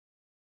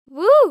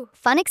Woo!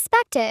 Fun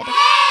expected.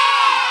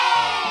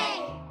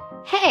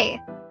 Hey,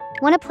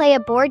 wanna play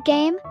a board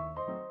game?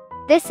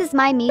 This is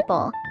my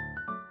meeple.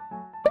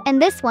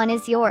 And this one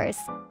is yours.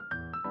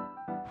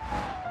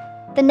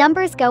 The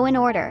numbers go in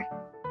order.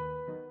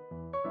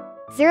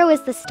 0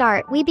 is the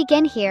start, we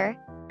begin here.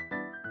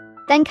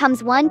 Then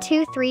comes 1,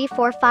 2, 3,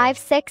 4, 5,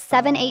 6,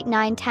 7, 8,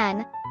 9,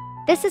 10.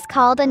 This is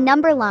called a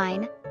number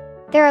line.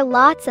 There are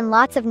lots and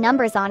lots of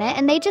numbers on it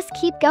and they just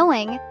keep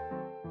going.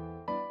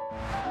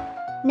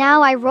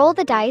 Now I roll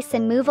the dice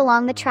and move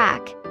along the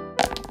track.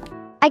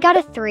 I got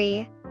a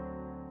 3.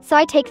 So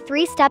I take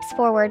 3 steps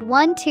forward,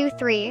 1, 2,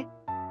 3.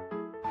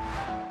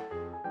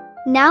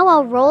 Now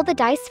I'll roll the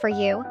dice for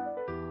you.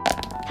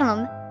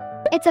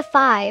 It's a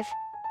 5.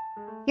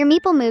 Your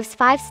meeple moves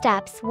 5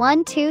 steps,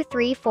 1, 2,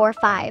 3, 4,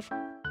 5.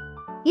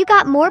 You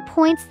got more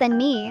points than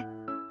me.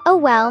 Oh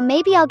well,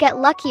 maybe I'll get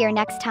luckier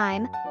next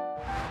time.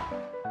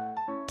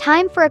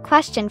 Time for a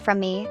question from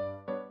me.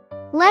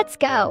 Let's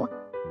go.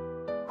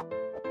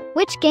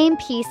 Which game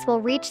piece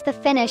will reach the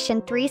finish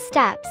in 3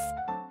 steps?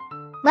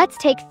 Let's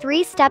take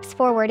 3 steps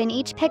forward in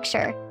each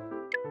picture.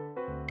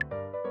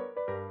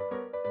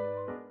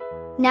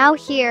 Now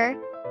here.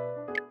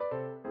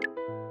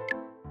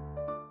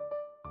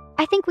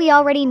 I think we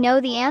already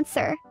know the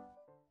answer.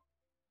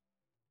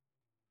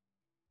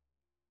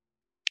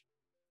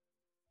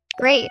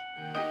 Great.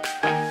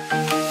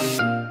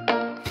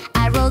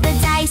 I roll the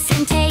dice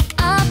and take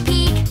a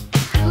peek.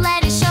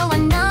 Let it show a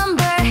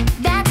number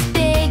that's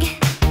big.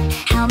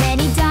 How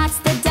many dots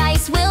the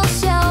dice will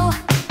show?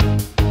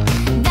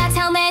 That's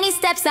how many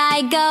steps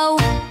I go.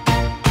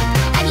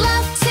 I'd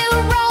love to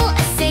roll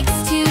a 6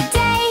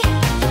 today.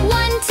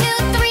 1, 2,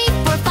 3,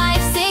 4,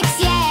 5, 6,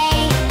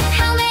 yay.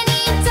 How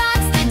many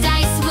dots the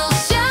dice will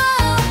show?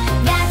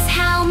 That's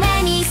how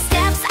many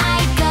steps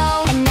I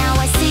go. And now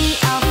I see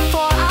a 4,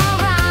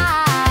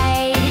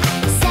 alright.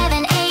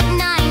 7, 8,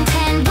 9,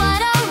 10,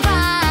 what a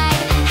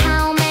ride.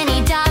 How many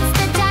dots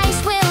the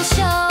dice will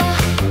show?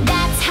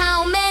 That's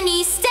how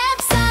many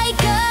steps I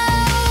go.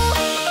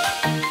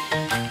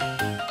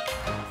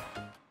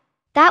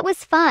 That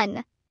was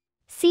fun.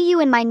 See you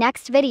in my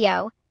next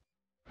video.